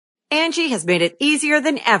Angie has made it easier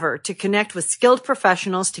than ever to connect with skilled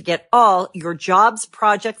professionals to get all your jobs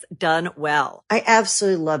projects done well. I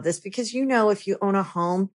absolutely love this because, if you own a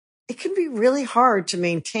home, it can be really hard to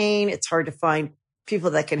maintain. It's hard to find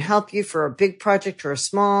people that can help you for a big project or a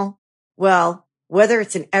small. Well, whether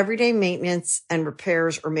it's in everyday maintenance and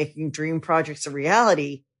repairs or making dream projects a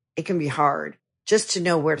reality, it can be hard just to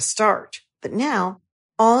know where to start. But now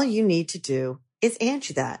all you need to do is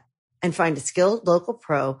Angie that and find a skilled local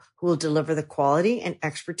pro who will deliver the quality and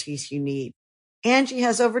expertise you need. Angie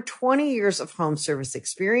has over 20 years of home service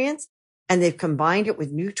experience, and they've combined it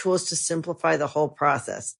with new tools to simplify the whole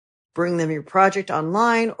process. Bring them your project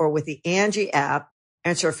online or with the Angie app,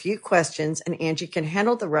 answer a few questions, and Angie can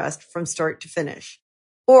handle the rest from start to finish.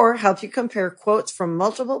 Or help you compare quotes from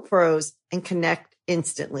multiple pros and connect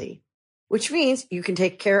instantly, which means you can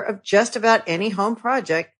take care of just about any home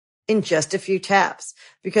project in just a few taps.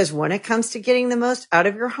 Because when it comes to getting the most out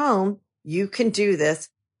of your home, you can do this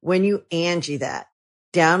when you Angie that.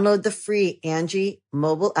 Download the free Angie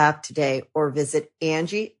mobile app today or visit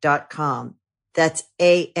Angie.com. That's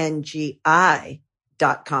ANGI.com.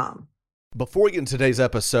 Before we get into today's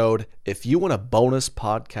episode, if you want a bonus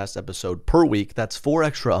podcast episode per week, that's 4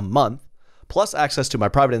 extra a month, plus access to my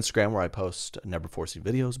private Instagram where I post never before seen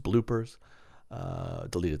videos, bloopers,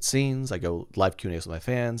 deleted scenes. I go live Q&As with my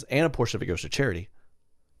fans, and a portion of it goes to charity.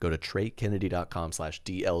 Go to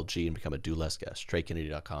TreyKennedy.com/DLG and become a Do Less guest.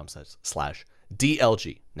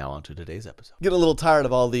 TreyKennedy.com/DLG. Now on to today's episode. Get a little tired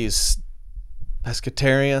of all these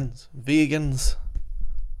pescatarians, vegans,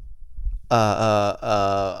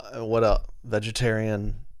 what else?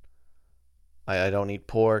 Vegetarian. I don't eat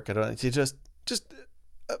pork. I don't. You just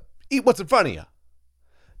eat what's in front of you.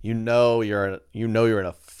 You know you're in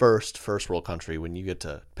a first world country when you get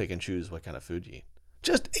to pick and choose what kind of food you eat.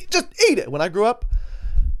 Just eat it. When I grew up,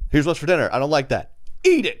 here's what's for dinner. I don't like that.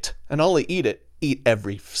 Eat it. And not only eat it, eat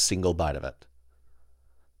every single bite of it.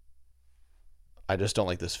 I just don't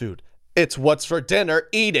like this food. It's what's for dinner.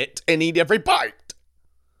 Eat it and eat every bite.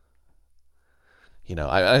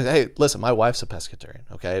 Hey, listen, my wife's a pescatarian,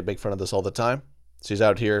 okay? I make fun of this all the time. She's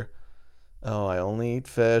out here, I only eat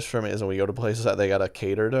fish for me. So we go to places that they got to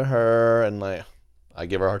cater to her, and I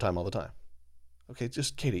give her a hard time all the time. Okay,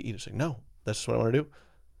 just Katie, eat it. She's like, no, that's just what I want to do.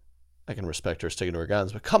 I can respect her sticking to her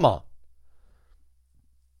guns, but come on.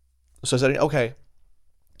 So I said, okay,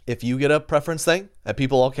 if you get a preference thing and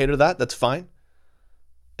people all cater to that, that's fine.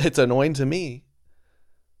 It's annoying to me,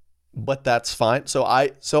 but that's fine. So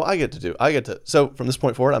from this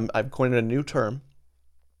point forward, I've coined a new term.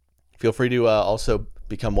 Feel free to also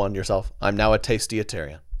become one yourself. I'm now a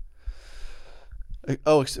tastyitarian.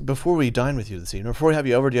 Oh, before we dine with you this evening, before we have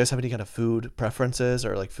you over, do you guys have any kind of food preferences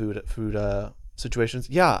or like food situations?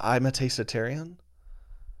 Yeah, I'm a tastyitarian.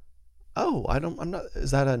 Oh, I'm not.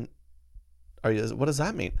 Is that what does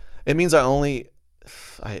that mean? It means I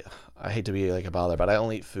hate to be like a bother, but I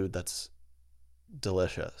only eat food that's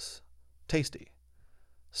delicious, tasty.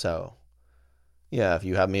 So yeah, if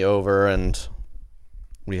you have me over and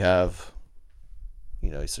we have,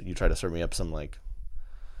 so you try to serve me up some like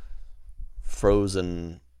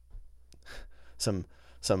frozen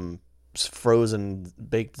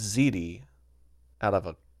baked ziti out of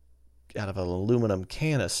an aluminum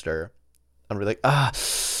canister, I'm really like,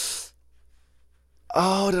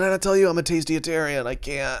 oh, did I not tell you I'm a tastyitarian? I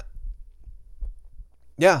can't.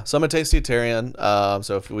 Yeah, so I'm a tastyitarian.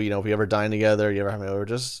 So if we ever dine together, you ever have me over,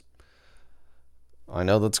 I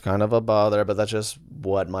know that's kind of a bother, but that's just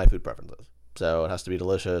what my food preference is. So it has to be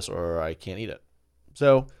delicious or I can't eat it.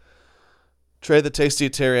 So Trey the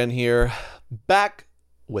Tastyitarian here, back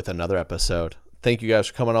with another episode. Thank you guys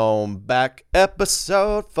for coming on back.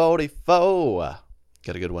 Episode 44.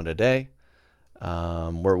 Got a good one today.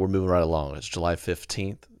 We're moving right along. It's July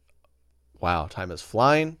 15th. Wow, time is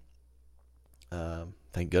flying.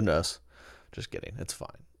 Thank goodness. Just kidding. It's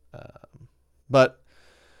fine. But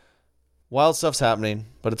wild stuff's happening.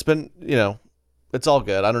 But it's been, it's all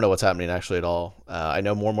good. I don't know what's happening actually at all. I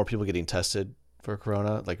know more and more people getting tested for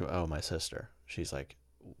corona. Like, my sister. She's like,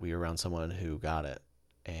 we were around someone who got it.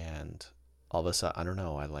 And all of a sudden, I don't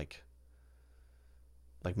know. I like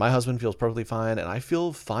my husband feels perfectly fine. And I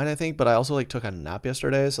feel fine, I think. But I also took a nap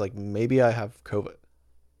yesterday. So maybe I have COVID.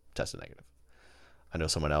 Tested negative. I know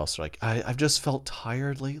someone else, I've just felt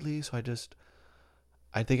tired lately, so I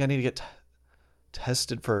think I need to get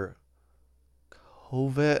tested for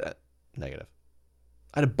COVID. Negative.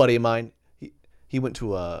 I had a buddy of mine, he went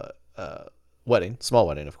to a wedding, small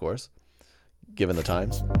wedding, of course, given the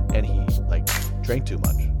times, and he, drank too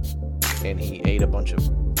much, and he ate a bunch of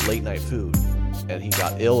late-night food, and he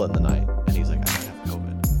got ill in the night, and he's like, I might have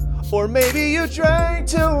COVID. Or maybe you drank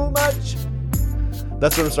too much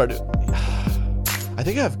That's what I'm starting to. I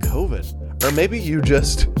think I have COVID. Or maybe you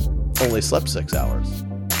just only slept 6 hours.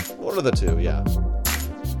 One of the two, yeah.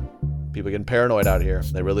 People getting paranoid out here.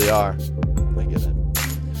 They really are. I get it.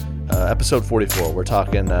 Episode 44. We're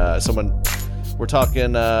talking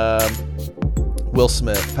Will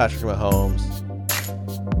Smith, Patrick Mahomes.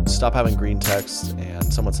 Stop having green text,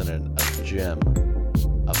 and someone sent in a gem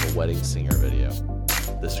of a wedding singer video.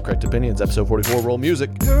 This is Correct Opinions, episode 44. Roll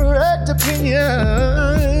music. Correct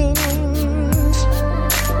Opinions.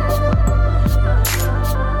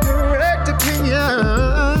 Correct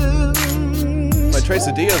Opinions. My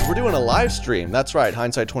Tracy Diaz, we're doing a live stream. That's right,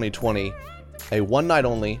 Hindsight 2020, a one-night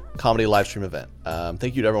only comedy live stream event.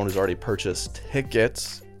 Thank you to everyone who's already purchased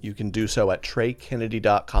tickets. You can do so at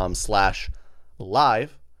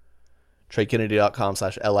TreyKennedy.com/live.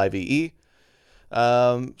 TreyKennedy.com/LIVE.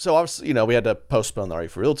 So obviously, we had to postpone the Are You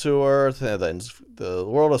For Real tour. The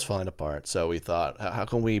world was falling apart. So we thought, how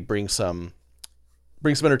can we bring some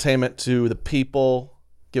entertainment to the people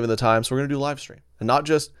given the time? So we're going to do a live stream. And I'm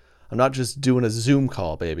not just doing a Zoom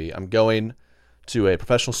call, baby. I'm going to a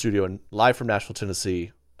professional studio and live from Nashville,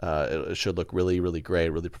 Tennessee. It should look really, really great,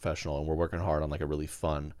 really professional. And we're working hard on like a really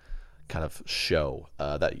fun kind of show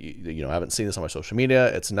that I haven't seen this on my social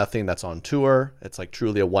media. It's nothing that's on tour. It's like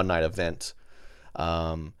truly a one-night event.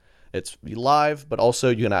 It's live, but also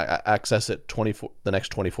you can access it the next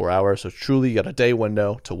 24 hours. So truly you got a day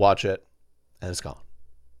window to watch it, and it's gone.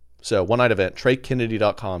 So one-night event,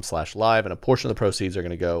 TreyKennedy.com/live, and a portion of the proceeds are going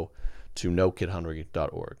to go to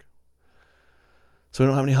NoKidHungry.org. So we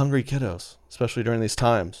don't have any hungry kiddos, especially during these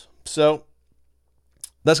times. So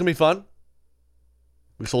that's going to be fun.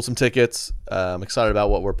 We sold some tickets. I'm excited about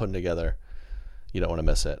what we're putting together. You don't want to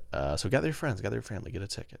miss it. So gather your friends, gather your family, get a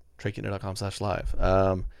ticket. TreyKennedy.com/live.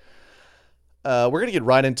 We're going to get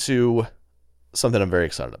right into something I'm very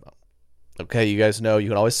excited about. Okay, you guys know you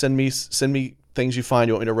can always send me things you find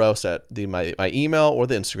you want me to roast at my email or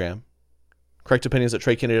the Instagram.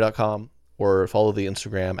 CorrectOpinions@TreyKennedy.com, or follow the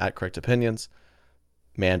Instagram @CorrectOpinions.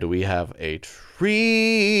 Man, do we have a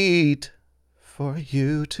treat for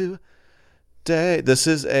you today. This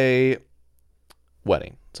is a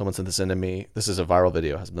wedding. Someone sent this in to me. This is a viral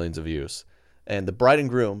video, has millions of views. And the bride and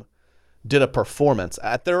groom did a performance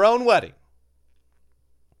at their own wedding.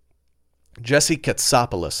 Jesse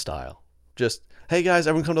Katsopoulos style. Just, hey guys,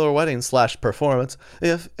 everyone come to our wedding /performance.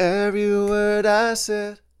 If every word I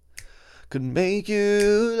said could make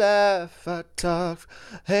you laugh, I'd talk.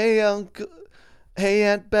 Hey uncle, hey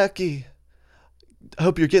Aunt Becky,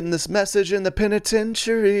 hope you're getting this message in the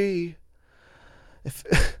penitentiary.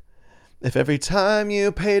 If every time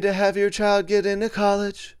you pay to have your child get into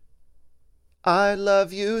college, I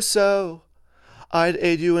love you so, I'd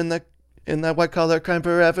aid you in that white collar crime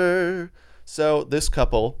forever. So this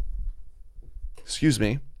couple, excuse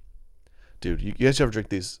me, dude, you guys ever drink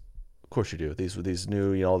these? Of course you do. These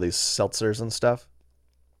new, all these seltzers and stuff.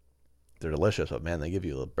 They're delicious, but man, they give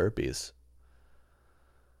you the burpees.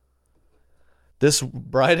 This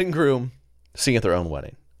bride and groom sing at their own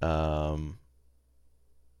wedding.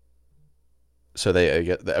 So they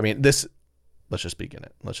get, this, let's just begin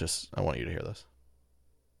it. I want you to hear this.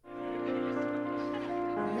 Look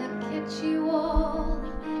at you all,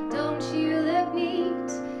 don't you look neat?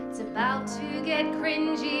 It's about to get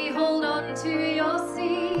cringy, hold on to your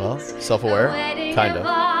seat. Well, self-aware, kind of.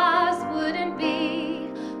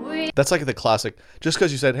 That's like the classic, just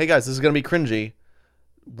because you said, hey guys, this is going to be cringy,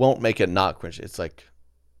 won't make it not cringy. It's like,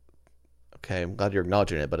 okay, I'm glad you're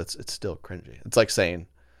acknowledging it, but it's still cringy. It's like saying,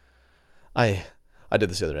 I did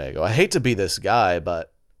this the other day. I go, I hate to be this guy,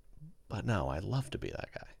 but no, I love to be that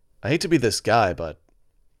guy. I hate to be this guy, but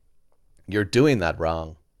you're doing that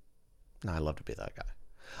wrong. No, I love to be that guy.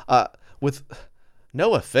 With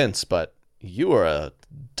no offense, but you are a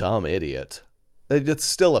dumb idiot. It's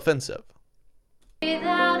still offensive.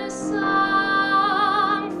 Without a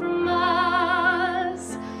song from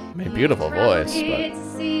us. I mean, beautiful voice, but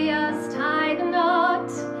See us tie the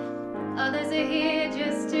knot. Others are here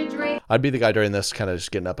just to drink. I'd be the guy during this, kind of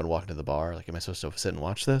just getting up and walking to the bar. Like, am I supposed to sit and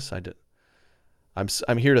watch this?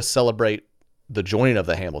 I'm here to celebrate the joining of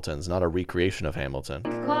the Hamiltons, not a recreation of Hamilton.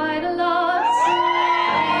 Quite a lot.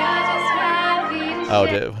 I just happy to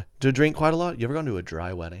share. To drink quite a lot? You ever gone to a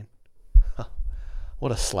dry wedding?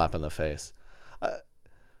 What a slap in the face.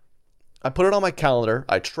 I put it on my calendar.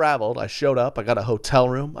 I traveled. I showed up. I got a hotel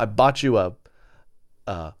room. I bought you a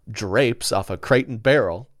drapes off a Crate and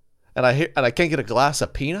Barrel, and I can't get a glass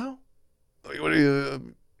of Pinot. What are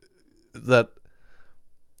you? That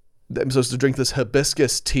I'm supposed to drink this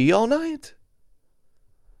hibiscus tea all night?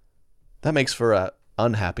 That makes for a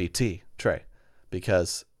unhappy tea, Trey,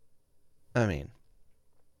 because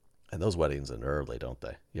And those weddings end early, don't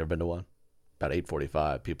they? You ever been to one? About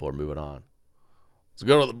 8:45, people are moving on. Let's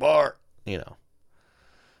go to the bar. You know,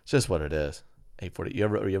 it's just what it is. 8:40. You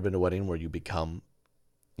ever been to a wedding where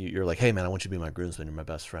you're like, hey man, I want you to be my groomsman. You're my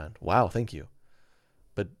best friend. Wow, thank you.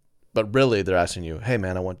 But really, they're asking you, hey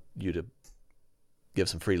man, I want you to give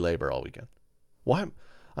some free labor all weekend. I'm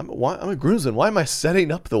a groomsman. Why am I setting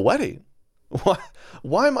up the wedding?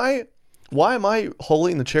 Why am I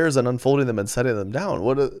holding the chairs and unfolding them and setting them down?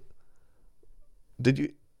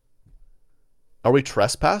 Are we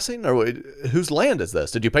trespassing? Whose land is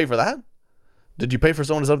this? Did you pay for that? Did you pay for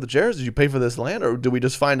someone to set up the chairs? Did you pay for this land? Or did we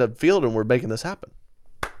just find a field and we're making this happen?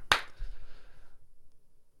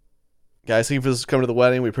 Guys, thank you for coming to the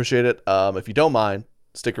wedding. We appreciate it. If you don't mind,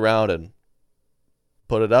 stick around and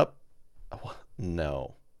put it up.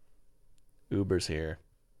 No. Uber's here.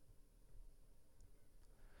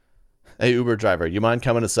 Hey, Uber driver, you mind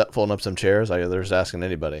coming and folding up some chairs? They're just asking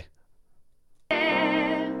anybody.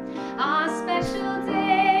 Our special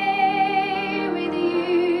day with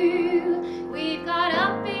you. We've got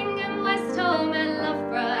Uppingham, Westholme, and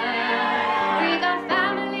Loughborough. We got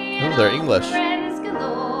family and they're English. friends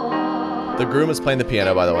galore. The groom is playing the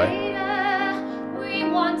piano, by the way. We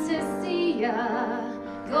want to see ya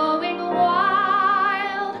going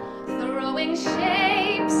wild, throwing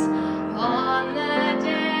shapes on the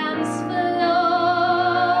dance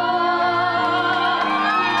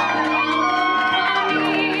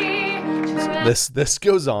floor. This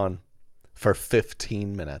goes on for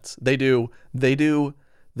 15 minutes. They do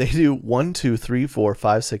 1, 2, 3, 4,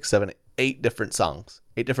 5, 6, 7, 8 different songs,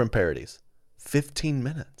 8 different parodies. 15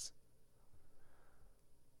 minutes.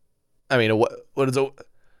 I mean, how much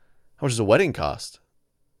does a wedding cost?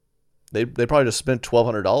 They probably just spent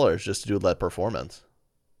 $1,200 just to do that performance.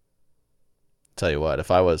 Tell you what, that's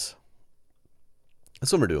what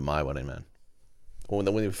we're doing my wedding, man.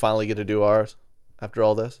 When we finally get to do ours after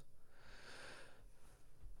all this.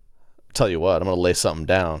 Tell you what, I'm gonna lay something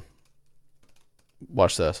down.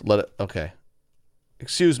 Watch this. Okay.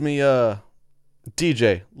 Excuse me,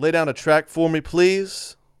 DJ, lay down a track for me,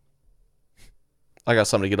 please. I got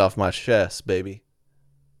something to get off my chest, baby.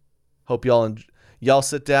 Hope y'all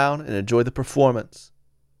sit down and enjoy the performance.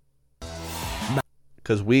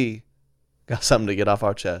 Because we got something to get off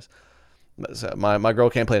our chest. My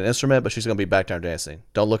girl can't play an instrument, but she's going to be back there dancing.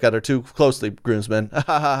 Don't look at her too closely, groomsmen. Ha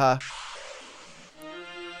ha ha.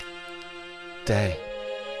 Dang.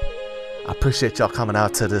 I appreciate y'all coming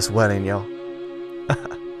out to this wedding, yo.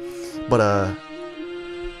 But, I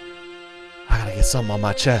gotta get something on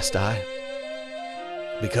my chest,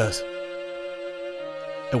 because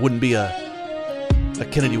it wouldn't be a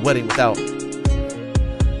Kennedy wedding without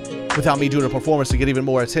me doing a performance to get even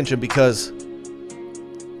more attention because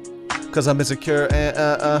I'm insecure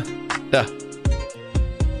and yeah.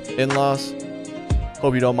 In-laws,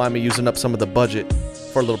 hope you don't mind me using up some of the budget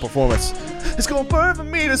for a little performance. It's gonna burn for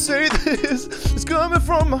me to say this. It's coming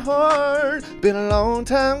from my heart. Been a long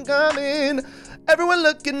time coming. Everyone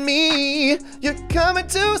look at me. You're coming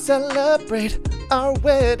to celebrate our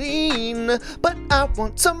wedding, but I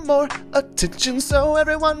want some more attention, so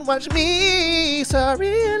everyone watch me. Sorry,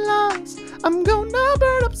 in-laws, I'm gonna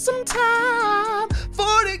burn up some time.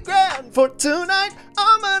 40 grand for tonight.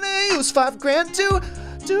 I'm gonna use 5 grand to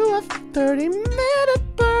do a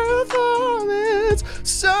 30-minute performance,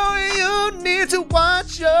 so you need to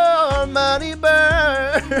watch your money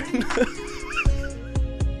burn.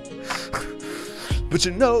 But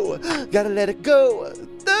you know, gotta let it go.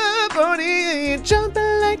 The party ain't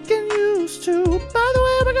jumping like it used to. By the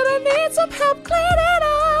way, we're gonna need some help cleaning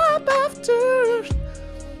up after.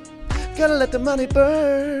 Gotta let the money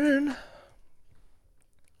burn.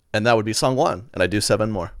 And that would be song 1, and I do 7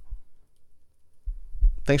 more.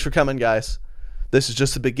 Thanks for coming, guys. This is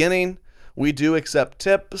just the beginning. We do accept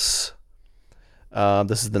tips.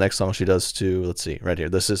 This is the next song she does too. Let's see, right here.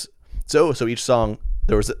 This is so each song,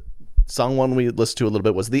 there was song 1 we listened to a little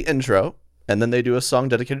bit was the intro, and then they do a song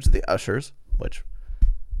dedicated to the ushers, which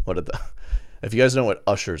if you guys know what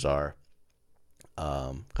ushers are,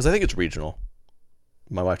 because I think it's regional.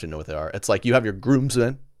 My wife didn't know what they are. It's like you have your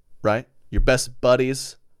groomsmen, right? Your best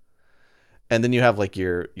buddies. And then you have like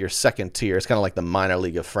your second tier. It's kind of like the minor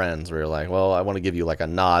league of friends where you're like, well, I want to give you like a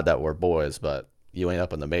nod that we're boys, but you ain't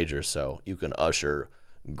up in the majors, so you can usher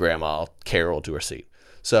Grandma Carol to her seat.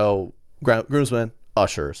 So groomsmen,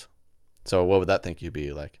 ushers. So what would that think you'd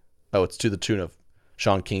be like? Oh, it's to the tune of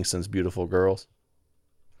Sean Kingston's Beautiful Girls.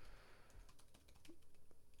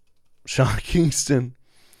 Sean Kingston,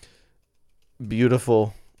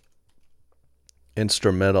 beautiful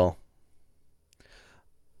instrumental.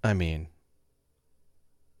 I mean,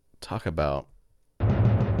 talk about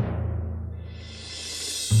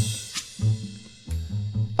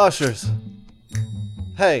Ushers.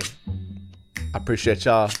 Hey, I appreciate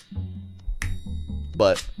y'all,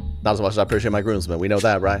 but not as much as I appreciate my groomsmen. We know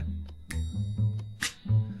that, right?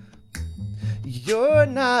 You're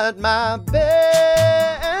not my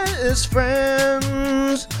best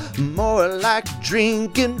friends, more like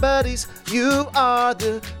drinking buddies. You are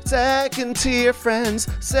the second tier friends.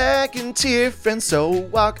 So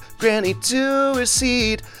walk granny to her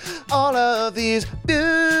seat. All of these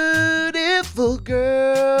beautiful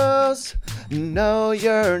girls know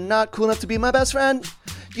you're not cool enough to be my best friend.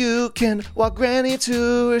 You can walk granny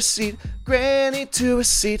to her seat,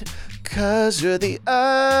 cause you're the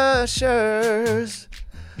ushers.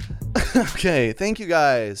 Okay, thank you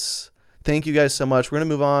guys. Thank you guys so much. We're going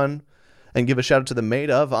to move on and give a shout out to the Maid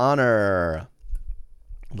of Honor.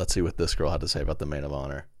 Let's see what this girl had to say about the Maid of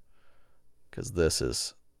Honor. Because this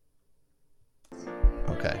is...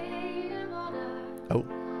 Okay. Oh.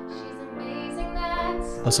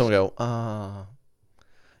 Oh, someone go,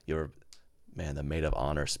 you're... Man, the Maid of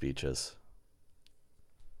Honor speeches.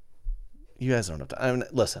 You guys don't have to... I mean,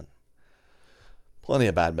 listen. Plenty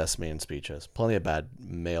of bad best man speeches. Plenty of bad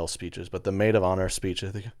male speeches. But the Maid of Honor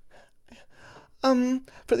speeches... They go,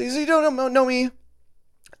 for these who don't know me,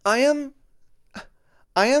 I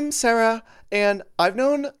am Sarah, and I've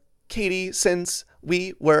known Katie since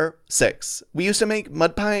we were 6. We used to make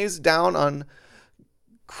mud pies down on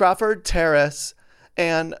Crawford Terrace,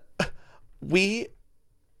 and we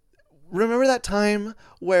remember that time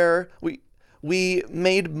where we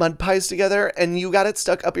made mud pies together and you got it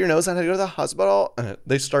stuck up your nose and had to go to the hospital. And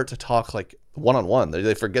they start to talk like one-on-one.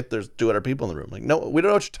 They forget there's 2 other people in the room. Like, no, we don't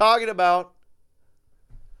know what you're talking about.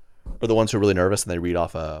 Or the ones who are really nervous and they read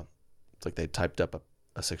off it's like they typed up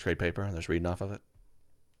a 6th grade paper and they're just reading off of it.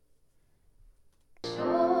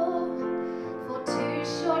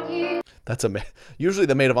 That's usually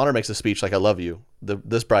the Maid of Honor makes a speech like, I love you.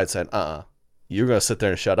 This bride said, you're going to sit there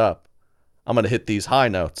and shut up. I'm going to hit these high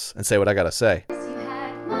notes and say what I got to say.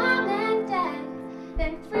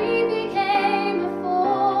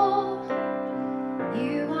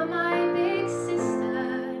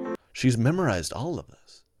 She's memorized all of this.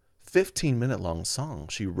 15-minute long song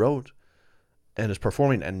she wrote and is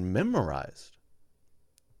performing and memorized.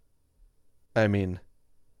 I mean,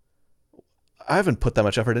 I haven't put that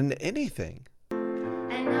much effort into anything.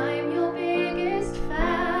 And I'm your biggest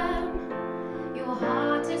fan. Your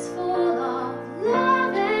heart is full of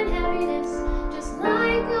love and happiness, just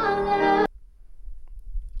like a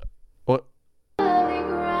What?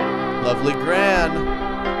 Lovely gran.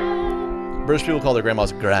 British people call their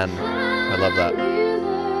grandmas gran. I love that.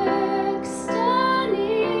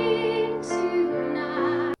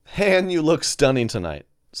 Han, you look stunning tonight.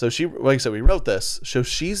 So she, like I said, we wrote this. So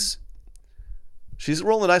she's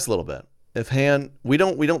rolling the dice a little bit. If Han, we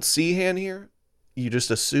don't see Han here. You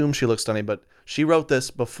just assume she looks stunning, but she wrote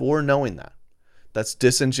this before knowing that. That's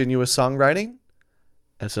disingenuous songwriting.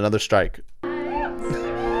 And it's another strike.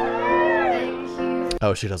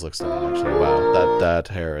 Oh, she does look stunning, actually. Wow, that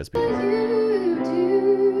hair is beautiful.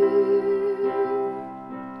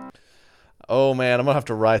 Oh man, I'm gonna have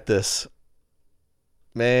to write this.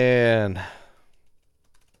 Man,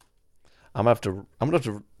 I'm gonna have to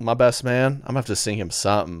my best man. I'm gonna have to sing him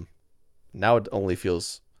something. Now it only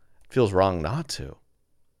feels wrong not to.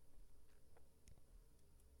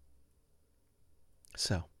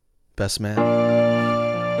 So, best man.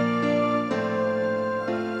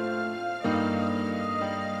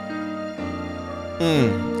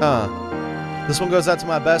 This one goes out to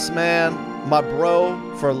my best man, my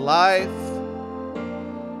bro for life.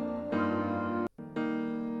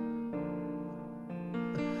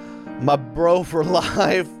 My bro for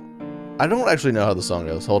life. I don't actually know how the song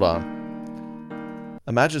goes. Hold on.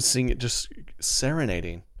 Imagine singing, just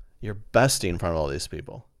serenading your bestie in front of all these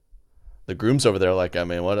people. The groom's over there like, I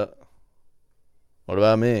mean, what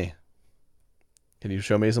about me? Can you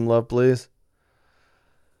show me some love, please?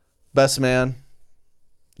 Best man,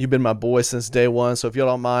 you've been my boy since day one, so if you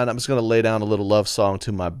don't mind, I'm just going to lay down a little love song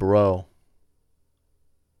to my bro.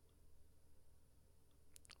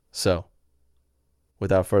 So,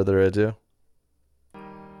 without further ado,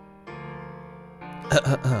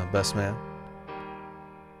 best man.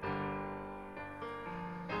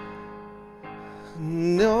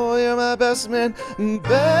 No, you're my best man,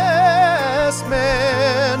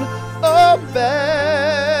 oh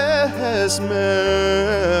best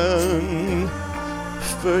man.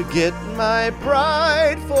 Forget my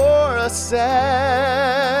pride for a sec,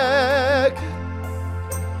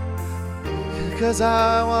 'cause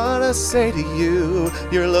I wanna say to you,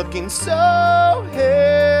 you're looking so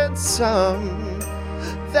handsome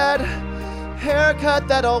that Haircut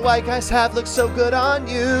that all white guys have looks so good on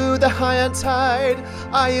you. The high on tide,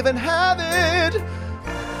 I even have it.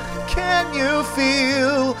 Can you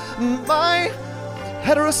feel my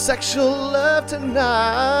heterosexual love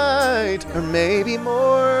tonight? Or maybe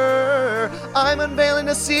more. I'm unveiling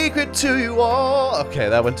a secret to you all. Okay,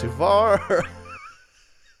 that went too far.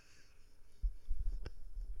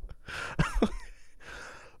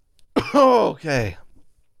 Okay.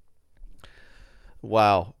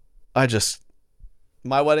 Wow.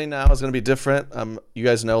 My wedding now is going to be different. You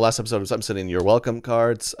guys know last episode I'm sending your welcome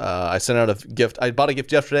cards. I sent out a gift. I bought a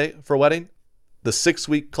gift yesterday for a wedding. The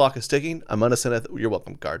 6-week clock is ticking. I'm going to send your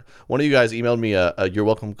welcome card. One of you guys emailed me a your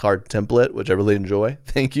welcome card template, which I really enjoy.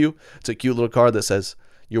 Thank you. It's a cute little card that says,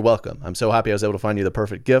 "You're welcome. I'm so happy I was able to find you the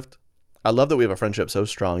perfect gift. I love that we have a friendship so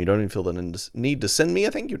strong. You don't even feel the need to send me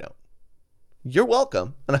a thank you note. You're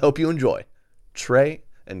welcome, and I hope you enjoy. Trey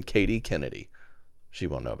and Katie Kennedy." She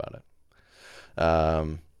won't know about it.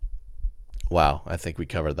 Wow, I think we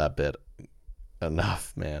covered that bit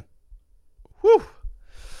enough, man. Whew.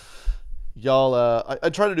 Y'all, I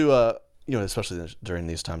try to do especially during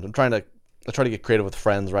these times, I try to get creative with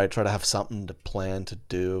friends, right? Try to have something to plan to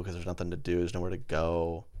do because there's nothing to do, there's nowhere to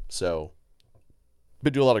go. So, we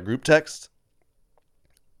do a lot of group text,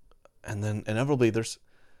 and then inevitably there's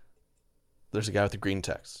a guy with the green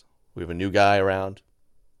text. We have a new guy around.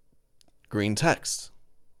 Green text.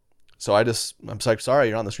 So I'm like, sorry,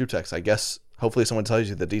 you're on this group text. I guess hopefully someone tells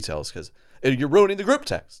you the details because you're ruining the group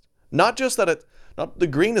text. Not just that not the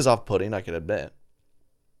green is off-putting, I can admit.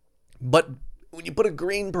 But when you put a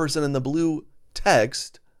green person in the blue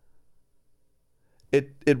text,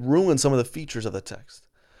 it ruins some of the features of the text.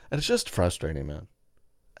 And it's just frustrating, man.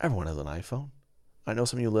 Everyone has an iPhone. I know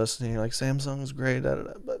some of you listening, you're like, Samsung's great,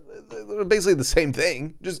 but they're basically the same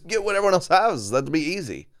thing. Just get what everyone else has. That'd be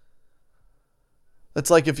easy. It's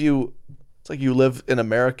like you live in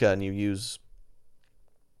America and you use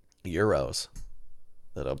euros.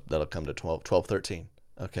 That'll come to 12, 13.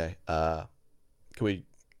 Okay. I'd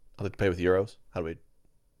like to pay with euros. How do we do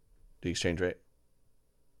the exchange rate?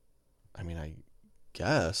 I mean, I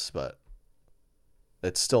guess, but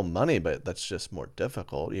it's still money, but that's just more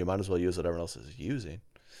difficult. You might as well use what everyone else is using.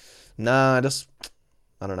 Nah,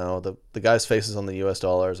 I don't know. The guy's face is on the US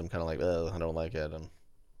dollars. I'm kind of like, I don't like it. And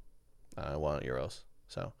I want euros.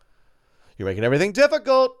 So you're making everything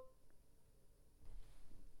difficult.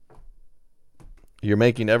 You're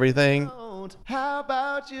making everything. Don't. How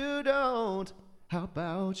about you don't? How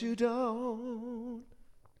about you don't?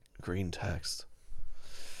 Green text.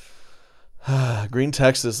 Green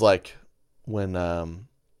text is like when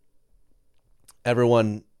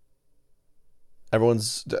everyone's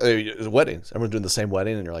weddings. Everyone's doing the same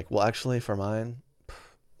wedding, and you're like, well, actually, for mine,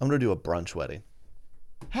 I'm gonna do a brunch wedding.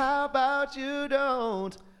 How about you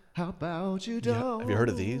don't? How about you don't? Yeah, have you heard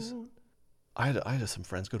of these? I had some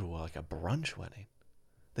friends go to like a brunch wedding.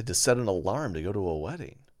 They just set an alarm to go to a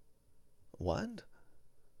wedding. What?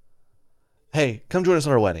 Hey, come join us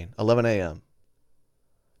on our wedding, 11 a.m.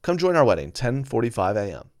 Come join our wedding, 10:45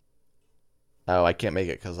 a.m. Oh, I can't make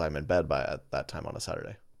it because I'm in bed by that time on a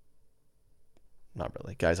Saturday. Not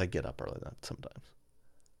really. Guys, I get up early sometimes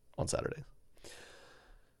on Saturdays.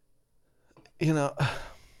 You know, I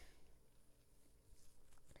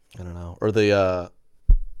don't know. Or I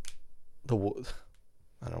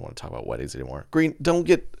don't want to talk about weddings anymore. Don't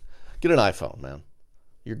get an iPhone, man.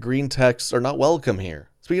 Your green texts are not welcome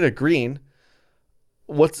here. Speaking of green,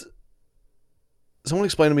 someone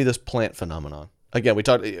explain to me this plant phenomenon. Again, we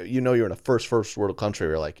talked, you're in a first world country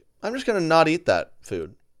where you're like, I'm just going to not eat that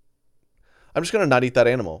food. I'm just going to not eat that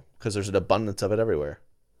animal because there's an abundance of it everywhere.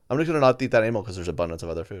 I'm just going to not eat that animal because there's abundance of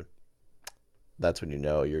other food. That's when you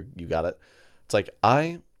know you got it. It's like,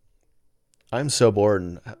 I'm so bored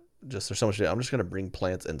and just there's so much to do. I'm just going to bring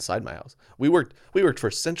plants inside my house. We worked for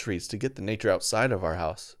centuries to get the nature outside of our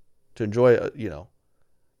house to enjoy,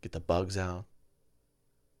 get the bugs out.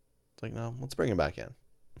 It's like, no, let's bring them back in.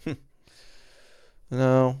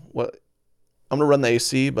 No, what? I'm going to run the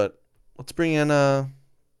AC, but let's bring in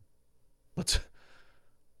let's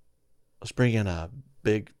bring in a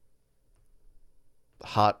big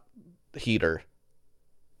hot heater.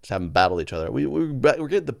 Just have them battle each other. We're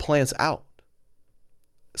getting the plants out.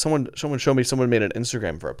 Someone showed me someone made an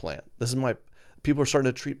Instagram for a plant. People are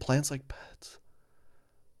starting to treat plants like pets.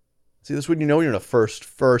 See, this is when you know you're in a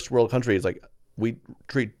first world country. It's like we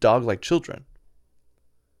treat dogs like children.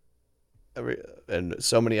 And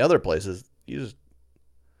so many other places, your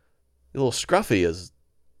little scruffy is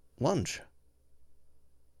lunch.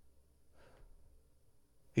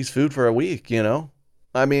 He's food for a week,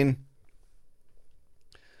 I mean,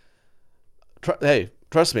 hey,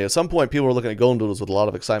 Trust me, at some point, people were looking at golden doodles with a lot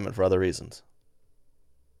of excitement for other reasons.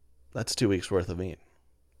 That's 2 weeks worth of meat.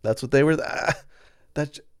 That's what they were.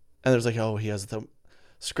 And there's like, oh, he has the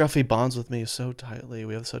Scruffy bonds with me so tightly.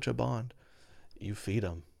 We have such a bond. You feed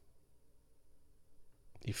him.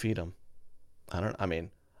 You feed him.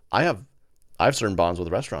 I have certain bonds with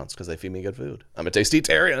restaurants because they feed me good food. I'm a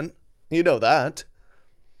tasty-tarian. You know that.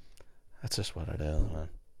 That's just what I do,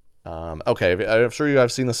 man. Okay, I'm sure you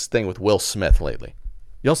have seen this thing with Will Smith lately.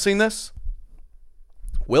 Y'all seen this?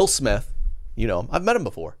 Will Smith, you know him. I've met him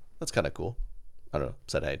before. That's kind of cool. I don't know.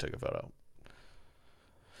 Said hey, took a photo.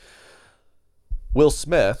 Will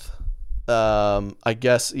Smith, I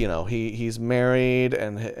guess, you know, he's married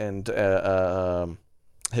and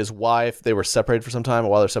his wife, they were separated for some time.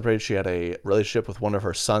 While they're separated, she had a relationship with one of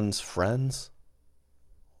her son's friends.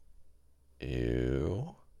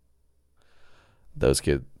 Ew. Those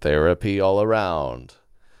kids, therapy all around.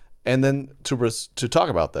 And then to talk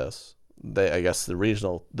about this, I guess the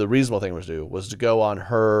reasonable thing was to go on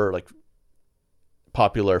her like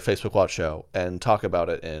popular Facebook Watch show and talk about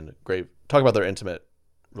it talk about their intimate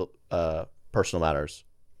personal matters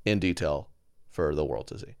in detail for the world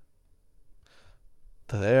to see.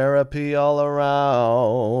 Therapy all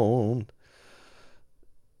around.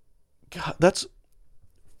 God, that's,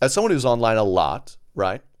 as someone who's online a lot,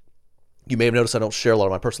 right? You may have noticed I don't share a lot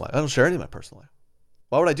of my personal life. I don't share any of my personal life.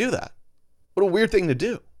 Why would I do that? What a weird thing to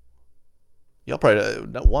do. Y'all probably,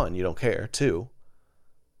 not one, you don't care. Two,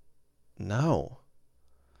 no.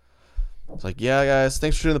 It's like, yeah, guys,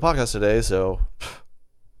 thanks for doing the podcast today. So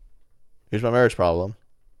here's my marriage problem.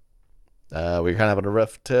 We're kind of having a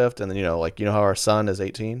rough tiff, and then, you know how our son is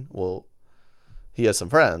 18? Well, he has some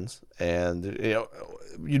friends, and, you know,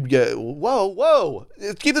 you'd get, whoa,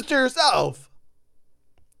 keep this to yourself.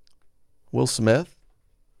 Will Smith,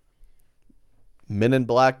 Men in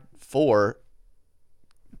Black 4,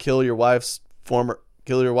 kill your wife's former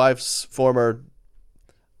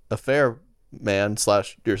affair man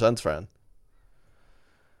 / your son's friend.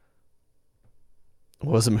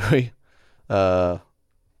 What was the movie?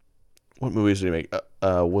 What movies did he make?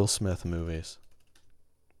 Will Smith movies.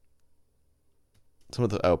 Some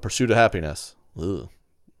of the Pursuit of Happiness. Ugh.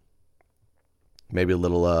 Maybe a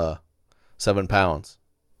little 7 pounds.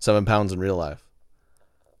 7 pounds in real life.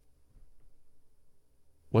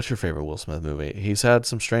 What's your favorite Will Smith movie? He's had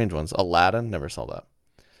some strange ones. Aladdin, never saw that.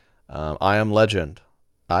 I Am Legend.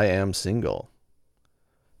 I Am Single.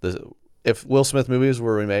 If Will Smith movies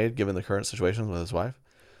were remade, given the current situation with his wife.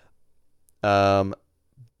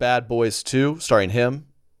 Bad Boys 2, starring him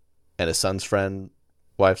and his son's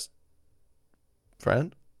wife's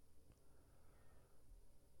friend.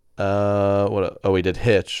 He did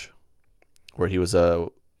Hitch, where he was a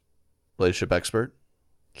relationship expert.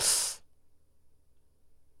 It's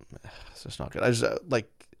just not good. I just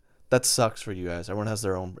that sucks for you guys. Everyone has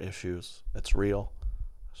their own issues. It's real.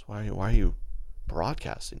 So why are you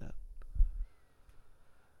broadcasting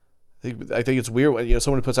it? I think it's weird when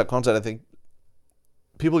someone who puts out content. I think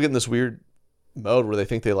people get in this weird mode where they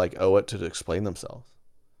think they owe it to explain themselves.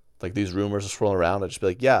 Like these rumors are swirling around. I'd just be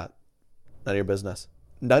like, yeah, none of your business.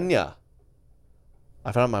 Nunya.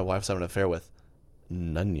 I found out my wife's having an affair with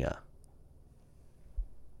Nunya.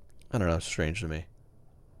 I don't know. It's strange to me.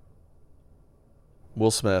 Will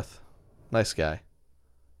Smith, nice guy.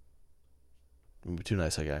 Maybe too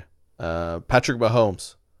nice a guy. Patrick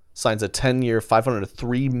Mahomes signs a 10-year,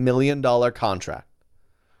 $503 million contract.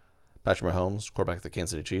 Patrick Mahomes, quarterback of the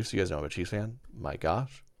Kansas City Chiefs. You guys know I'm a Chiefs fan. My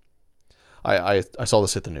gosh. I saw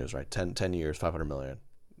this hit the news, right? 10 years, $500 million.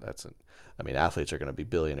 Athletes are going to be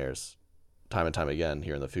billionaires time and time again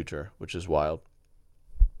here in the future, which is wild.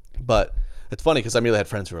 But it's funny because I immediately had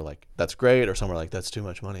friends who were like, that's great, or some were like, that's too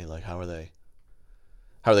much money. Like, how are they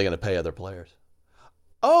going to pay other players?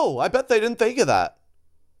 Oh, I bet they didn't think of that.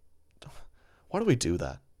 Why do we do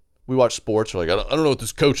that? We watch sports. We're like, I don't know what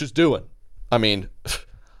this coach is doing. I mean,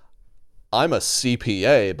 I'm a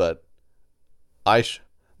CPA, but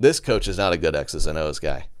this coach is not a good X's and O's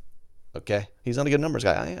guy. Okay? He's not a good numbers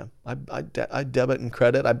guy. I am. I debit and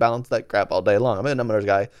credit. I balance that crap all day long. I'm a numbers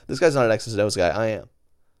guy. This guy's not an X's and O's guy. I am.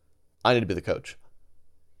 I need to be the coach.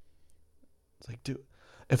 It's like, dude,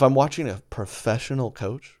 if I'm watching a professional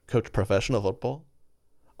coach professional football,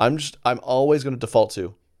 I'm always going to default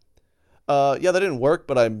to, that didn't work,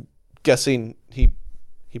 but I'm guessing he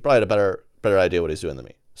probably had a better idea what he's doing than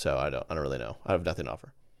me. So I don't really know. I have nothing to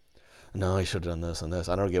offer. No, he should have done this and this.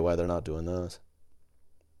 I don't get why they're not doing this.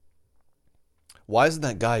 Why isn't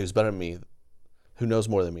that guy who's better than me, who knows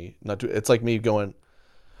more than me, not do? It's like me going.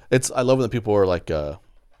 I love when the people are like,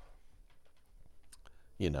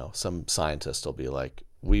 some scientist will be like,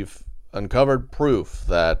 uncovered proof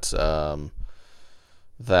that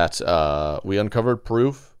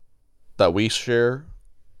we share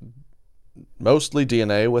mostly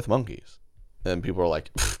DNA with monkeys. And people are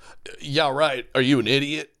like, yeah, right. Are you an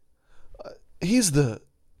idiot? He's the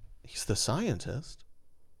scientist.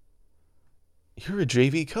 You're a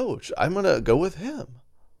JV coach. I'm going to go with him.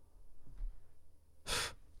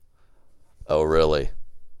 Oh, really?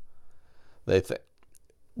 They think,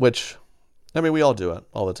 which, I mean, we all do it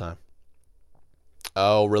all the time.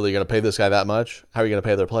 Oh, really? You're going to pay this guy that much? How are you going to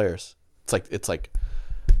pay their players? It's like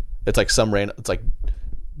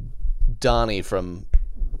Donnie from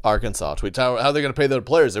Arkansas tweets, how are they going to pay their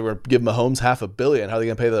players? They were going to give Mahomes $500 million. How are they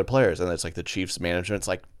going to pay their players? And it's like the Chiefs management. It's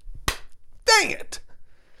like, dang it.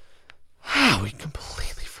 Wow, we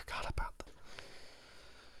completely forgot about them.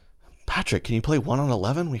 Patrick, can you play 1 on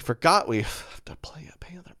 11? We forgot we have to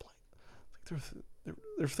pay other players.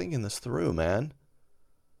 They're thinking this through, man.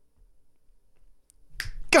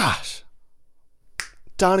 Gosh.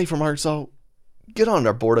 Donnie from Arkansas, get on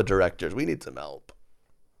our board of directors. We need some help.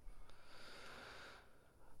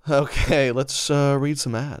 Okay, let's read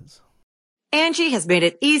some ads. Angie has made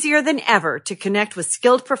it easier than ever to connect with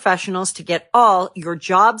skilled professionals to get all your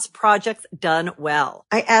jobs projects done well.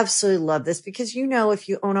 I absolutely love this because, you know, if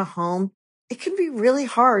you own a home, it can be really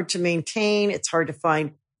hard to maintain. It's hard to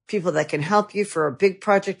find people that can help you for a big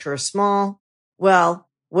project or a small. Well,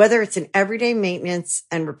 whether it's in everyday maintenance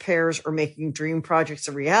and repairs or making dream projects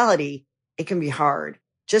a reality, it can be hard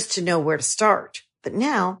just to know where to start. But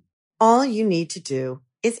now, all you need to do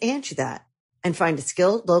is Angie that and find a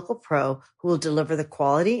skilled local pro who will deliver the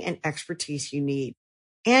quality and expertise you need.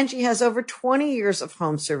 Angie has over 20 years of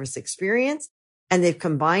home service experience, and they've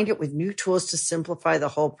combined it with new tools to simplify the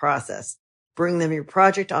whole process. Bring them your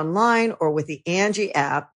project online or with the Angie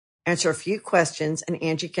app, answer a few questions, and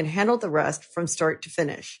Angie can handle the rest from start to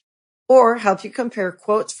finish. Or help you compare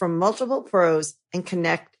quotes from multiple pros and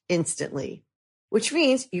connect instantly, which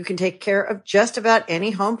means you can take care of just about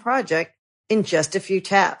any home project in just a few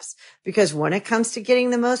taps. Because when it comes to getting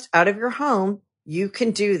the most out of your home, you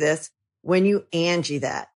can do this when you Angie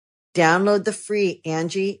that. Download the free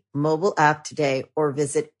Angie mobile app today or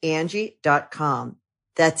visit Angie.com.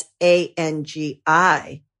 That's ANGI.com.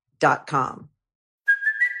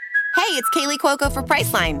 Hey, it's Kaylee Cuoco for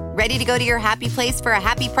Priceline. Ready to go to your happy place for a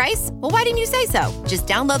happy price? Well, why didn't you say so? Just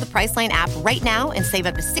download the Priceline app right now and save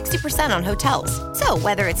up to 60% on hotels. So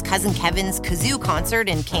whether it's Cousin Kevin's Kazoo Concert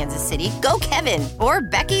in Kansas City, go Kevin, or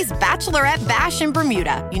Becky's Bachelorette Bash in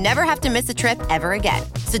Bermuda, you never have to miss a trip ever again.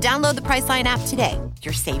 So download the Priceline app today.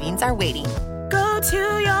 Your savings are waiting. Go to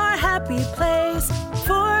your happy place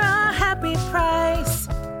for a happy price.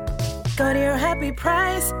 Go to your happy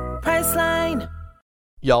price, Priceline.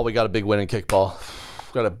 Y'all, we got a big win in kickball.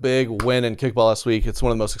 Got a big win in kickball last week. It's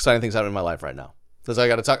one of the most exciting things happening in my life right now. Because I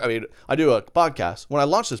got to talk. I mean, I do a podcast. When I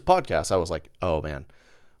launched this podcast, I was like, oh, man,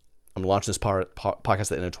 I'm launching this podcast at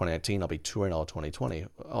the end of 2019. I'll be touring all of 2020.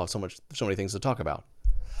 Oh, so many things to talk about.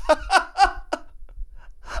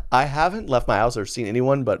 I haven't left my house or seen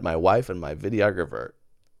anyone but my wife and my videographer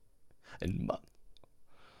in months.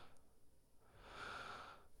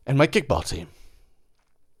 And my kickball team.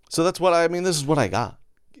 So that's what this is what I got.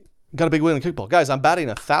 Got a big win in kickball. Guys, I'm batting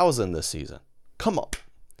 1,000 this season. Come on.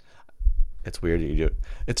 It's weird you do it.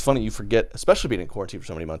 It's funny, you forget, especially being in quarantine for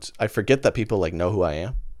so many months, I forget that people know who I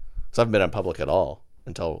am. Because I haven't been in public at all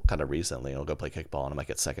until kind of recently. I'll go play kickball and I'm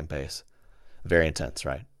at second base. Very intense,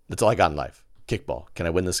 right? That's all I got in life. Kickball. Can I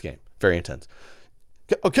win this game? Very intense.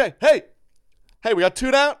 Okay, hey, we got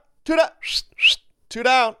 2 down. 2 down. 2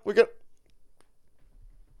 down. We're good.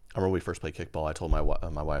 I remember when we first played kickball, I told my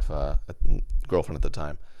wife, girlfriend at the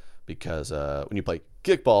time, because when you play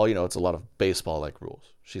kickball, it's a lot of baseball-like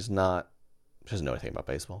rules. She doesn't know anything about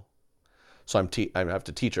baseball. So I have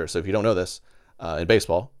to teach her. So if you don't know this, in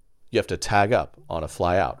baseball, you have to tag up on a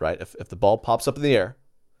fly out, right? If the ball pops up in the air,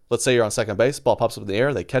 let's say you're on second base, ball pops up in the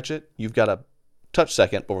air, they catch it, you've got to touch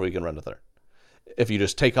second before you can run to third. If you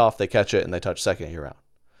just take off, they catch it, and they touch second, you're out.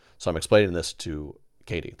 So I'm explaining this to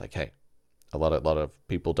Katie, like, hey, a lot of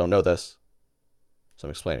people don't know this, so I'm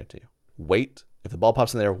explaining it to you. Wait. If the ball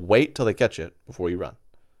pops in there, wait till they catch it before you run.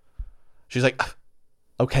 She's like,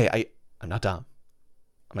 okay, I'm not dumb.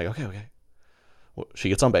 I'm like, okay. Well, she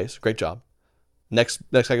gets on base. Great job. Next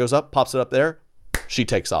guy goes up, pops it up there. She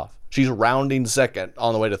takes off. She's rounding second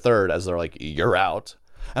on the way to third as they're like, you're out.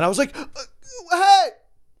 And I was like, hey!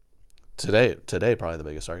 Today, probably the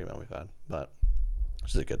biggest argument we've had, but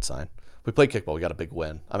which is a good sign. We played kickball. We got a big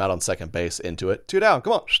win. I'm out on second base, into it. 2 down.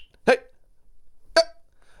 Come on. Hey.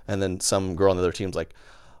 And then some girl on the other team's like,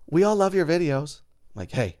 we all love your videos. I'm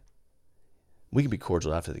like, hey, We can be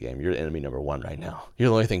cordial after the game. You're enemy number one right now. You're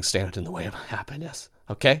the only thing standing in the way of my happiness.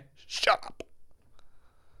 Okay? Shut up.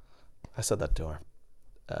 I said that to her.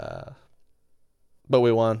 But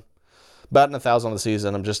we won. Batting 1,000 on the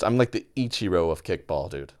season. I'm like the Ichiro of kickball,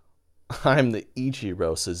 dude. I'm the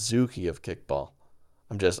Ichiro Suzuki of kickball.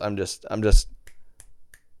 I'm just diamond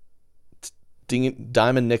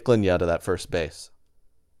nickeling you to that first base.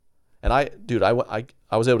 And I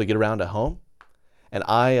was able to get around at home. And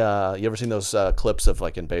you ever seen those clips of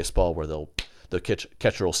like in baseball where the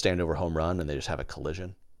catcher will stand over home run and they just have a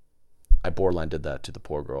collision? I borderline did that to the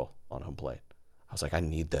poor girl on home plate. I was like, I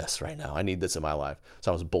need this right now. I need this in my life.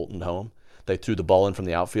 So I was bolting home. They threw the ball in from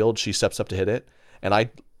the outfield. She steps up to hit it. And I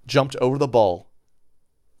jumped over the ball.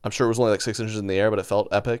 I'm sure it was only like 6 inches in the air, but it felt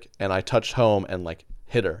epic. And I touched home and like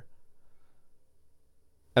hit her.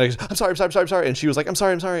 And I goes, I'm sorry. And she was like, I'm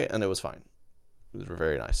sorry. And it was fine. It was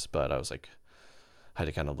very nice. But I was like, I had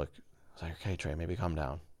to kind of look. I was like, okay, Trey, maybe calm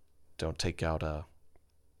down. Don't take out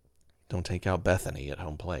Bethany at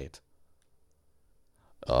home plate.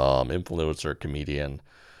 Influencer comedian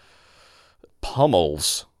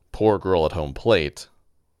pummels poor girl at home plate.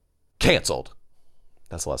 Canceled.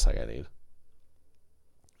 That's the last thing I need.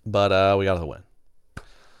 But we got the win.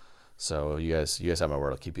 So you guys have my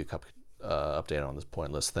word. I'll keep you updated on this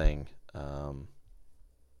pointless thing.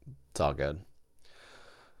 It's all good.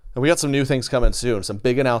 And we got some new things coming soon. Some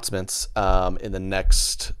big announcements in the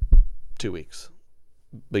next 2 weeks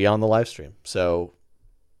beyond the live stream. So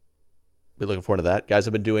be looking forward to that, guys.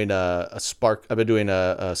 I've been doing a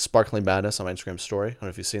sparkling madness on my Instagram story. I don't know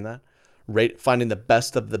if you've seen that. Finding the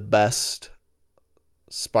best of the best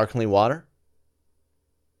sparkling water.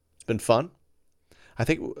 It's been fun. I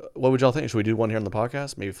think. What would y'all think? Should we do one here on the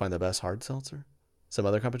podcast? Maybe find the best hard seltzer. Some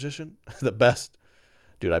other competition. The best.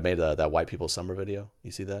 Dude, I made that white people summer video.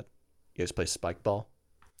 You see that? You guys play spike ball?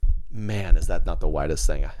 Man, is that not the whitest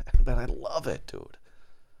thing? But I love it, dude.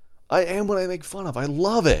 I am what I make fun of. I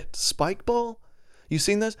love it. Spike ball? You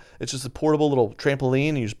seen this? It's just a portable little trampoline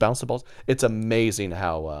and you just bounce the balls. It's amazing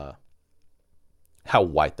how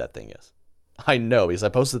white that thing is. I know because I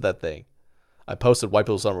posted that thing. I posted white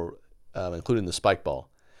people summer, including the spike ball.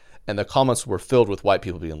 And the comments were filled with white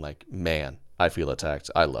people being like, man, I feel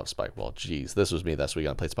attacked. I love spike ball. Jeez, this was me. That's week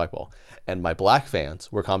I played spike ball. And my black fans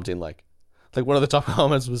were commenting like one of the top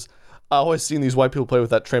comments was, I always seen these white people play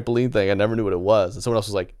with that trampoline thing. I never knew what it was. And someone else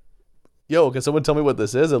was like, yo, can someone tell me what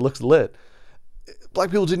this is? It looks lit.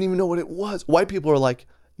 Black people didn't even know what it was. White people are like,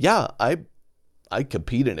 yeah, I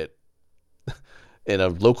compete in it in a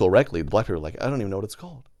local rec league. Black people are like, I don't even know what it's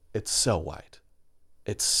called. It's so white.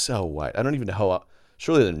 It's so white. I don't even know how.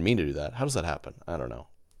 Surely they didn't mean to do that. How does that happen? I don't know.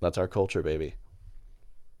 That's our culture, baby.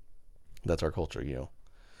 That's our culture, you know.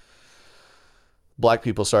 Black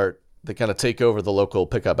people they kind of take over the local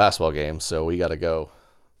pickup basketball games, so we got to go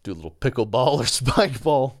do a little pickleball or spike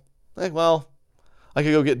ball. Like, well, I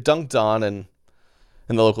could go get dunked on in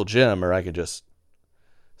the local gym, or I could just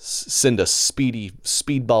send a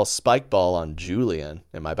speedball spike ball on Julian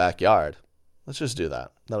in my backyard. Let's just do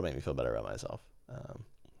that. That'll make me feel better about myself.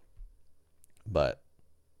 But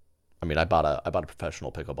I mean, I bought a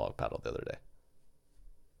professional pickleball paddle the other day.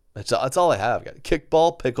 That's all I have. Got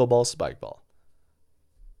kickball, pickleball, spike ball.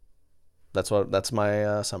 That's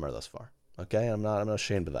my summer thus far. Okay, I'm not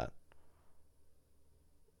ashamed of that.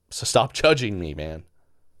 So stop judging me, man.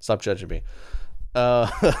 Stop judging me. Oh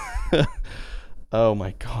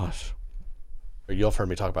my gosh. You all heard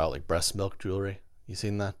me talk about like breast milk jewelry. You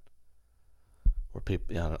seen that? Where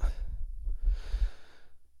people, yeah.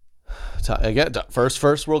 Again,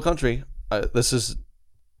 first world country. This is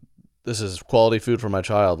quality food for my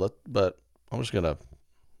child. But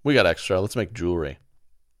we got extra. Let's make jewelry.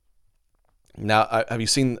 Now, have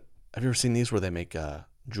you ever seen these where they make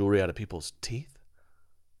jewelry out of people's teeth?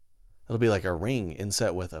 It'll be like a ring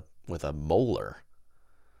inset with a molar.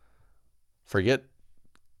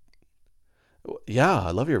 Yeah,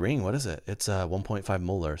 I love your ring. What is it? It's 1.5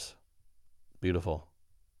 molars. Beautiful.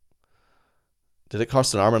 Did it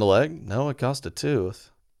cost an arm and a leg? No, it cost a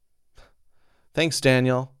tooth. Thanks,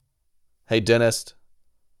 Daniel. Hey, dentist.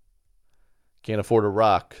 Can't afford a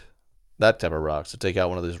rock. That type of rock. So take out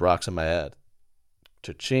one of these rocks in my head.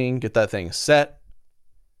 Cha-ching. Get that thing set.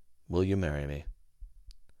 Will you marry me?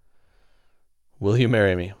 Will you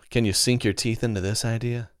marry me? Can you sink your teeth into this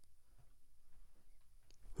idea?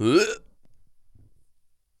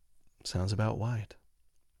 Sounds about white.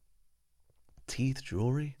 Teeth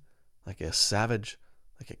jewelry? Like a savage,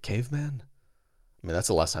 like a caveman? I mean, that's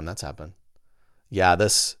the last time that's happened. Yeah,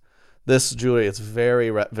 this jewelry, it's very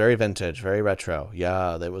vintage, very retro.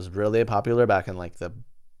 Yeah, that was really popular back in like the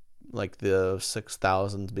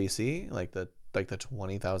 6000s BC, like the like the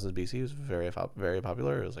 20,000 BC. It was very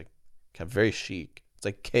popular. It was like kind of very chic. It's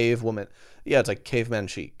like cave woman. Yeah, it's like caveman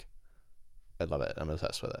chic. I love it. I'm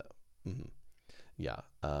obsessed with it. Mm-hmm. Yeah.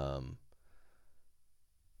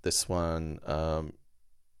 This one,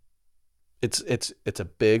 it's a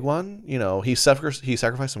big one. You know, he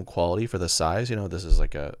sacrificed some quality for the size. You know, this is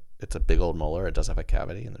like it's a big old molar. It does have a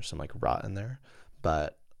cavity, and there's some like rot in there.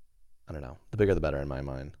 But I don't know. The bigger the better in my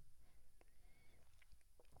mind.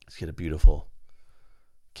 Let's get a beautiful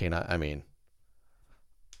canine. I mean,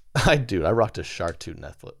 I rocked a shark tooth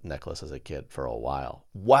necklace as a kid for a while.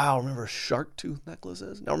 Wow, remember shark tooth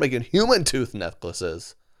necklaces? Now we're making human tooth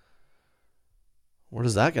necklaces. Where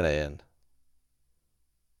does that gonna end?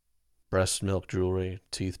 Breast milk jewelry,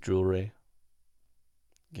 teeth jewelry.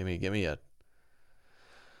 Give me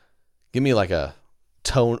like a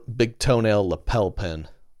big toenail lapel pin.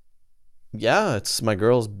 Yeah, it's my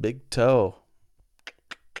girl's big toe.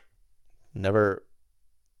 Never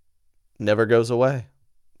goes away.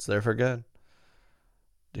 It's there for good.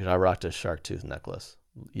 Dude, I rocked a shark tooth necklace.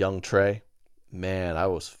 Young Trey. Man,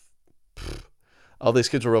 all these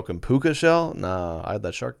kids were rocking puka shell. Nah, I had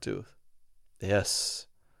that shark tooth. Yes.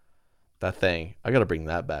 That thing. I gotta bring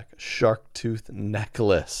that back. Shark tooth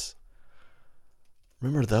necklace.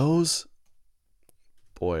 Remember those?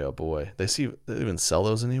 Boy, oh boy. They even sell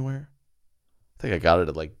those anywhere? I think I got it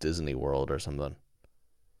at like Disney World or something.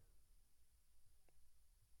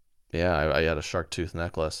 Yeah, I had a shark tooth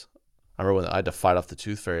necklace. I remember when I had to fight off the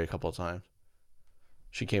tooth fairy a couple of times.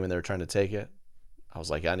 She came in there trying to take it. I was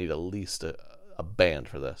like, I need at least a band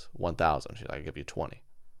for this. 1,000. She's like, I'll give you 20.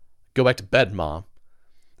 Go back to bed, Mom.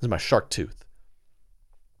 This is my shark tooth.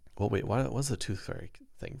 Well, wait, what's the tooth fairy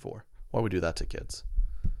thing for? Why would we do that to kids?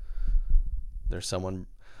 There's someone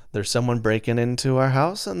breaking into our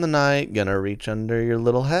house in the night, gonna reach under your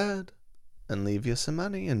little head and leave you some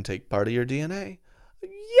money and take part of your DNA. Yay!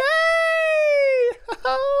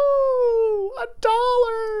 Oh,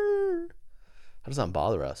 $1. How does that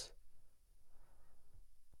bother us?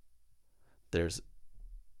 There's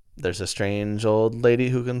a strange old lady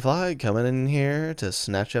who can fly coming in here to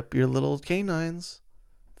snatch up your little canines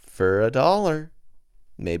for $1.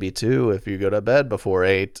 Maybe $2 if you go to bed before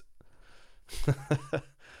 8. We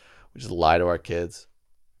just lie to our kids.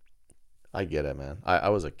 I get it, man. I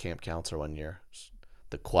was a camp counselor one year.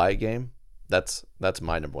 The Quiet Game. That's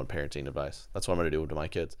my number one parenting advice. That's what I'm going to do to my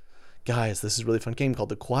kids. Guys, this is a really fun game called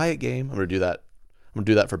The Quiet Game. I'm going to do that. I'm going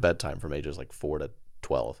to do that for bedtime from ages like 4 to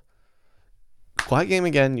 12. Quiet Game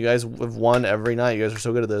again. You guys have won every night. You guys are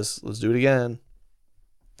so good at this. Let's do it again.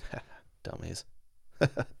 Dummies.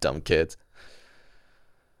 Dumb kids.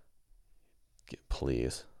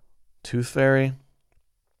 Please. Tooth Fairy?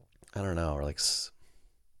 I don't know. Or like... It's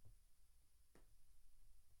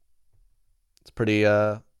pretty...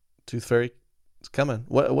 Tooth Fairy? It's coming.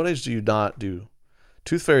 What age do you not do?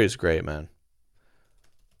 Tooth Fairy is great, man.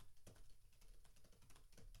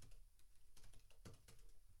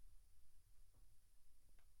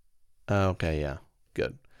 Okay, yeah.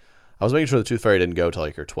 Good. I was making sure the Tooth Fairy didn't go till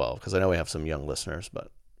like you're 12, because I know we have some young listeners, but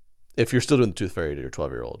if you're still doing the Tooth Fairy to your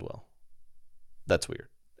 12-year-old, well, that's weird.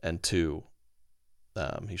 And 2,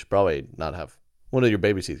 he should probably not have one of your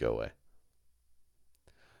baby teeth go away.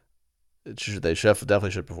 They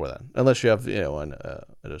definitely should before that, unless you have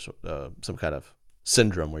some kind of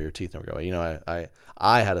syndrome where your teeth never go away. You know,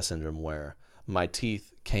 I had a syndrome where my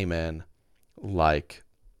teeth came in like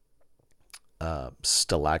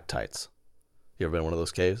stalactites. You ever been in one of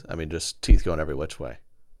those caves? I mean, just teeth going every which way.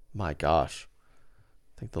 My gosh,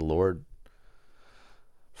 thank the Lord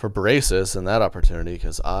for braces and that opportunity,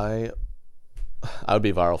 because I would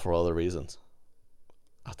be viral for other reasons.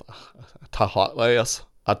 I talk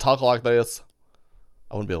like this.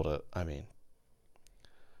 I wouldn't be able to. I mean,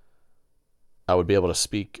 I would be able to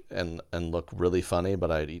speak and look really funny,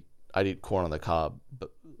 but I'd eat corn on the cob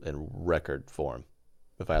in record form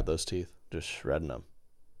if I had those teeth, just shredding them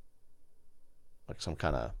like some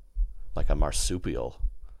kind of like a marsupial.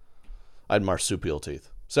 I had marsupial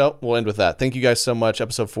teeth. So we'll end with that. Thank you guys so much.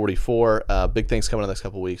 Episode 44. Big things coming in the next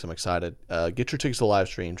couple of weeks. I'm excited. Get your tickets to the live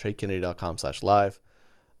stream, TreyKennedy.com/live.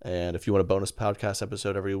 And if you want a bonus podcast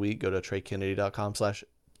episode every week, go to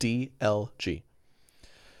TreyKennedy.com/DLG.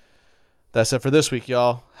 That's it for this week,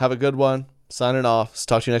 y'all. Have a good one. Signing off.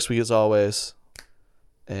 Talk to you next week as always.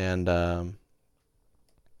 And I'm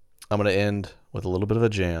going to end with a little bit of a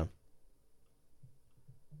jam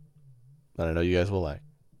that I know you guys will like.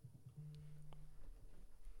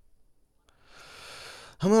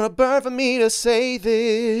 I'm going to burn for me to say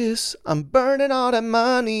this. I'm burning all that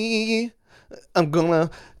money. I'm going to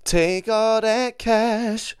take all that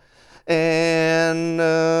cash and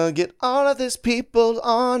get all of these people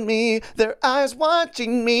on me, their eyes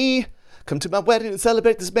watching me. Come to my wedding and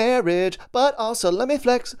celebrate this marriage, but also let me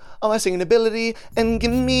flex on my singing ability and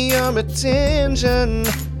give me your attention.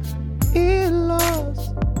 In-laws,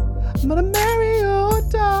 I'm gonna marry your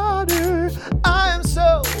daughter. I am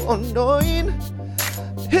so annoying.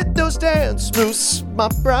 Hit those dance moves, my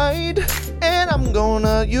bride, and I'm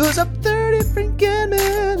gonna use up 30 freaking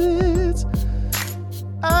minutes.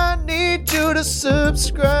 I need you to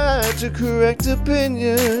subscribe to Correct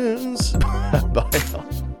Opinions. Bye.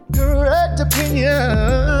 Correct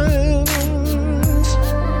Opinions.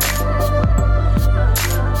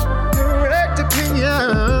 Correct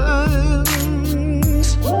Opinions.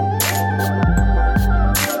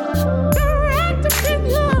 Correct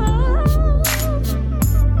Opinions.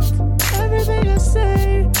 Everything I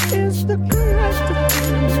say is the correct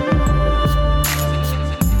opinion.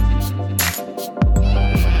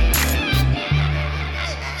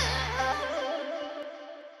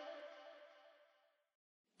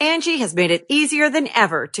 Angie has made it easier than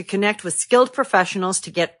ever to connect with skilled professionals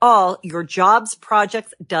to get all your jobs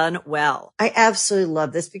projects done well. I absolutely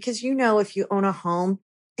love this because, you know, if you own a home,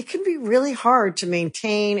 it can be really hard to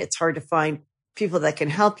maintain. It's hard to find people that can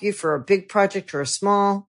help you for a big project or a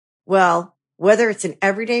small. Well, whether it's in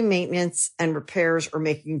everyday maintenance and repairs or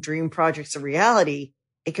making dream projects a reality,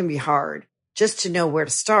 it can be hard just to know where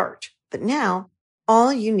to start. But now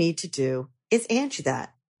all you need to do is Angie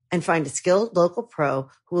that and find a skilled local pro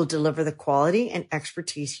who will deliver the quality and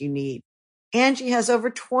expertise you need. Angie has over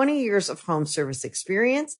 20 years of home service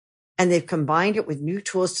experience, and they've combined it with new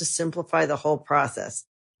tools to simplify the whole process.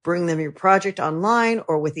 Bring them your project online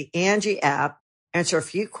or with the Angie app, answer a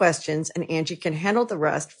few questions, and Angie can handle the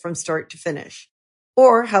rest from start to finish.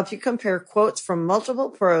 Or help you compare quotes from multiple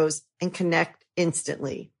pros and connect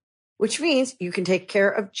instantly, which means you can take care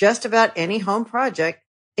of just about any home project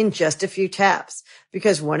in just a few taps.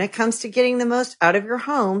 Because when it comes to getting the most out of your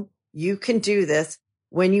home, you can do this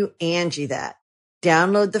when you Angie that.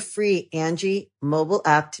 Download the free Angie mobile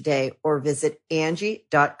app today or visit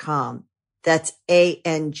Angie.com. That's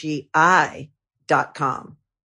ANGI.com.